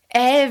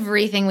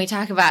everything we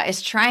talk about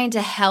is trying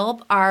to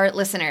help our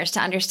listeners to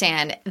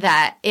understand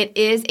that it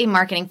is a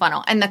marketing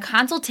funnel. And the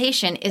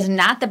consultation is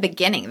not the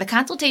beginning. The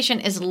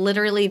consultation is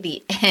literally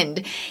the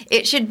end.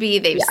 It should be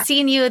they've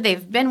seen you,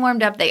 they've been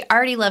warmed up, they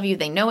already love you,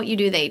 they know what you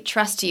do, they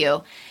trust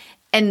you.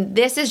 And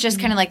this is just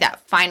kind of like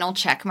that final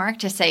check mark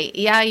to say,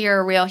 yeah, you're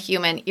a real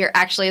human. You're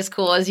actually as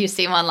cool as you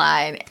seem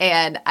online.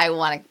 And I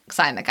want to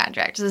sign the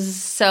contract. This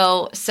is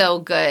so, so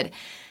good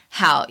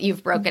how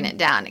you've broken it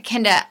down.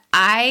 Kenda,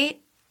 I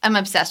am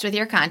obsessed with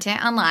your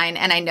content online,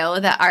 and I know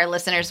that our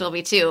listeners will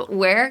be too.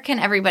 Where can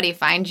everybody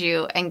find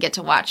you and get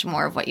to watch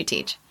more of what you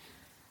teach?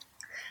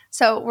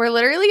 So we're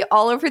literally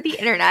all over the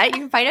internet. You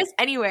can find us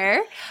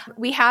anywhere.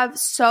 We have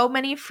so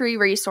many free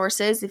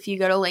resources. If you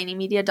go to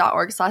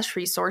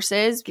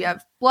laneymedia.org/resources, we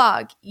have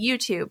blog,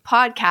 YouTube,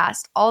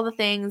 podcast, all the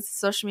things,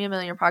 social media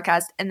millionaire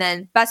podcast. And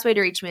then best way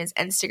to reach me is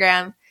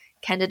Instagram,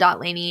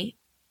 kenda.laney.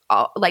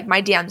 Like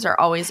my DMs are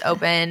always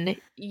open.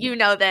 You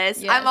know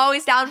this. Yes. I'm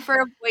always down for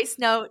a voice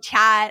note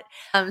chat.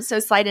 So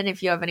slide in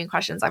if you have any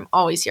questions. I'm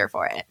always here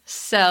for it.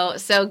 So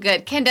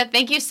good. Kenda,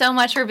 thank you so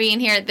much for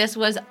being here. This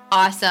was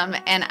awesome,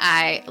 and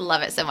I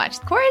love it so much.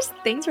 Of course.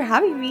 Thanks for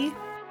having me.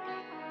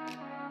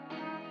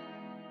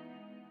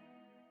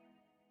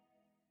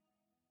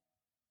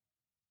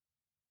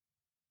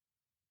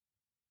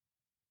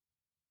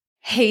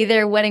 Hey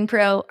there, wedding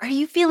pro. Are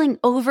you feeling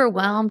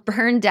overwhelmed,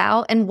 burned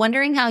out, and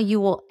wondering how you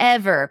will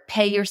ever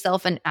pay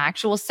yourself an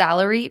actual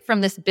salary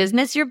from this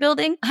business you're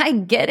building? I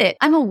get it.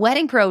 I'm a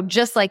wedding pro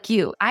just like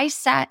you. I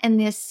sat in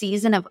this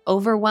season of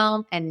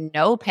overwhelm and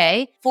no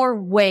pay for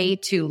way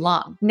too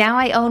long. Now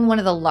I own one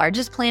of the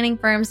largest planning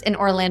firms in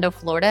Orlando,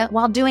 Florida,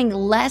 while doing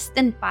less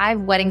than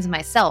 5 weddings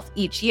myself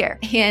each year.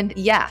 And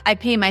yeah, I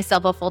pay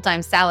myself a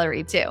full-time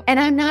salary too. And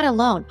I'm not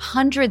alone.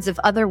 Hundreds of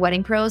other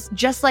wedding pros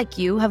just like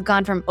you have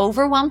gone from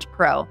overwhelmed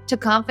pro to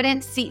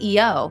confident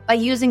CEO by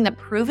using the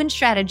proven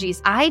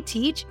strategies I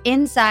teach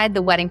inside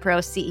the Wedding Pro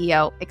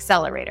CEO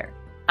Accelerator.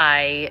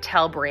 I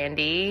tell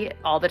Brandy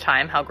all the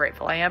time how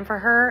grateful I am for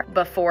her.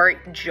 Before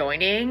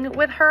joining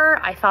with her,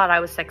 I thought I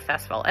was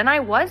successful, and I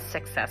was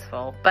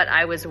successful, but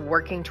I was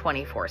working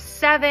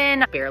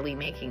 24/7, barely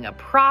making a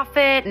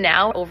profit.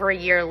 Now, over a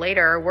year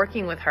later,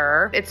 working with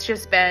her, it's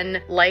just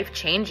been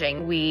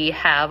life-changing. We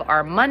have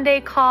our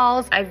Monday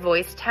calls. I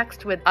voice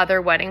text with other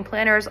wedding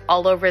planners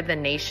all over the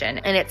nation,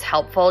 and it's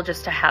helpful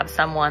just to have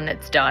someone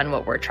that's done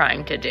what we're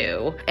trying to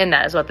do. And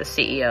that is what the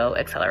CEO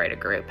Accelerator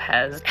Group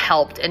has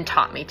helped and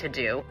taught me to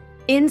do.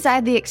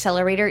 Inside the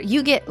Accelerator,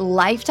 you get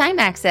lifetime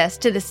access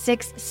to the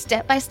 6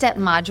 step-by-step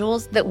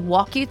modules that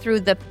walk you through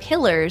the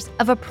pillars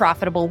of a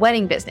profitable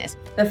wedding business.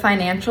 The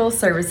financial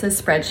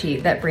services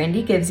spreadsheet that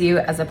Brandy gives you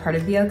as a part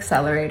of the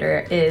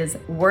Accelerator is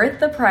worth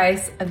the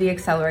price of the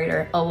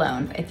Accelerator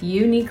alone. If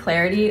you need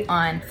clarity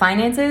on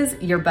finances,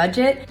 your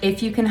budget,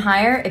 if you can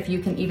hire, if you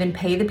can even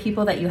pay the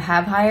people that you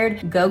have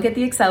hired, go get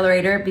the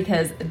Accelerator,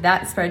 because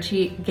that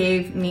spreadsheet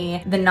gave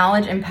me the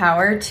knowledge and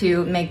power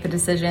to make the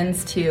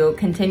decisions to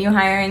continue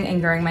hiring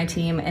and growing my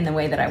team in the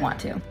way that I want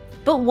to.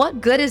 But what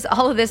good is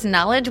all of this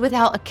knowledge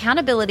without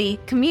accountability,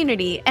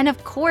 community, and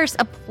of course,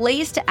 a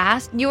place to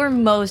ask your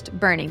most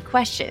burning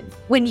question?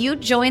 When you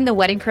join the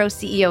Wedding Pro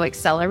CEO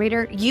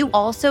Accelerator, you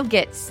also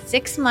get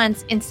 6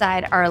 months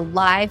inside our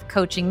live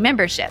coaching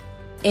membership.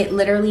 It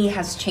literally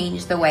has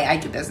changed the way I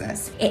do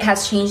business. It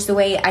has changed the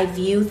way I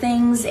view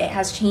things. It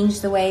has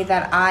changed the way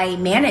that I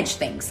manage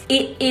things.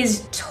 It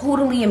is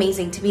totally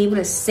amazing to be able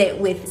to sit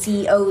with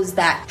CEOs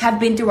that have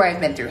been through what I've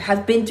been through,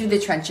 have been through the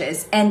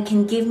trenches, and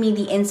can give me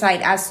the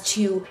insight as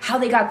to how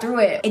they got through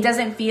it. It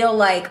doesn't feel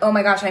like, oh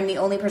my gosh, I'm the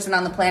only person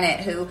on the planet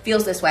who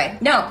feels this way.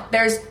 No,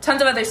 there's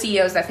tons of other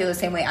CEOs that feel the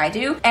same way I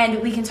do, and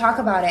we can talk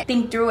about it,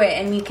 think through it,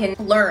 and we can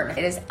learn.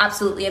 It is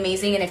absolutely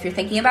amazing, and if you're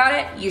thinking about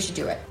it, you should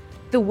do it.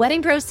 The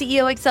Wedding Pro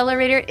CEO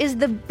Accelerator is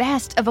the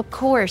best of a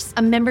course,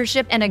 a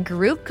membership, and a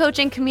group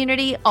coaching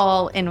community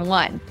all in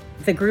one.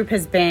 The group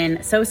has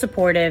been so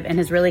supportive and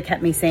has really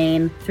kept me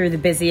sane through the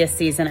busiest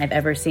season I've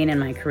ever seen in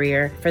my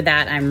career. For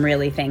that, I'm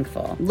really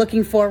thankful.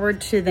 Looking forward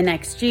to the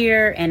next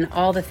year and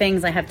all the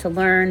things I have to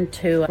learn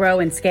to grow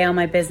and scale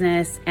my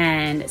business,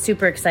 and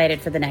super excited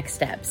for the next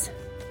steps.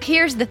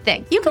 Here's the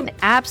thing. You can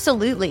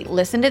absolutely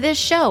listen to this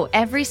show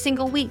every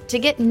single week to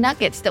get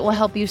nuggets that will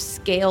help you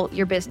scale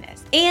your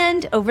business.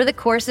 And over the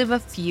course of a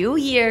few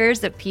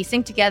years of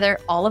piecing together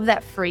all of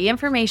that free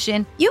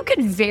information, you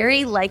could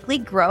very likely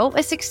grow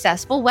a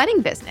successful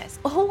wedding business.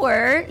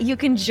 Or you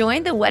can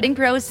join the Wedding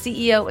Pro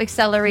CEO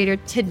Accelerator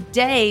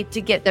today to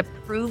get the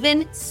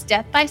proven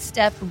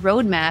step-by-step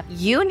roadmap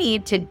you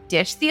need to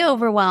ditch the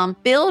overwhelm,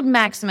 build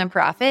maximum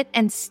profit,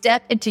 and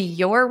step into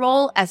your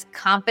role as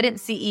confident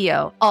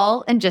CEO,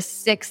 all in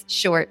just 6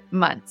 short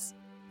months.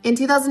 In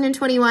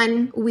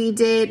 2021, we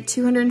did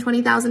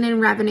 $220,000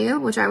 in revenue,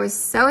 which I was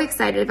so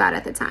excited about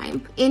at the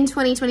time. In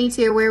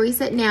 2022, where we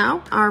sit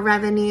now, our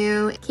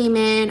revenue came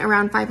in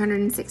around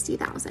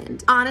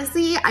 $560,000.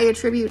 Honestly, I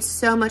attribute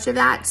so much of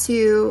that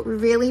to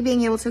really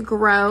being able to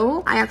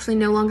grow. I actually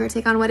no longer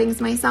take on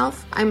weddings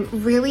myself. I'm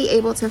really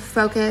able to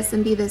focus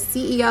and be the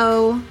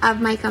CEO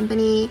of my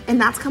company, and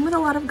that's come with a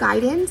lot of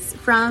guidance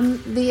from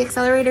the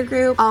Accelerator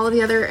Group, all of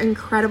the other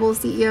incredible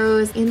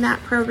CEOs in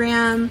that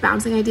program,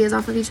 bouncing ideas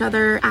off of each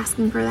other,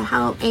 asking for the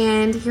help,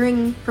 and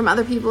hearing from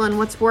other people and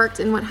what's worked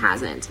and what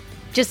hasn't.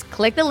 Just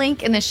click the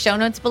link in the show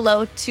notes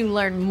below to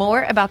learn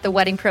more about the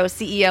Wedding Pro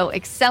CEO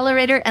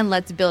Accelerator, and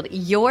let's build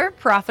your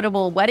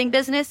profitable wedding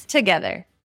business together.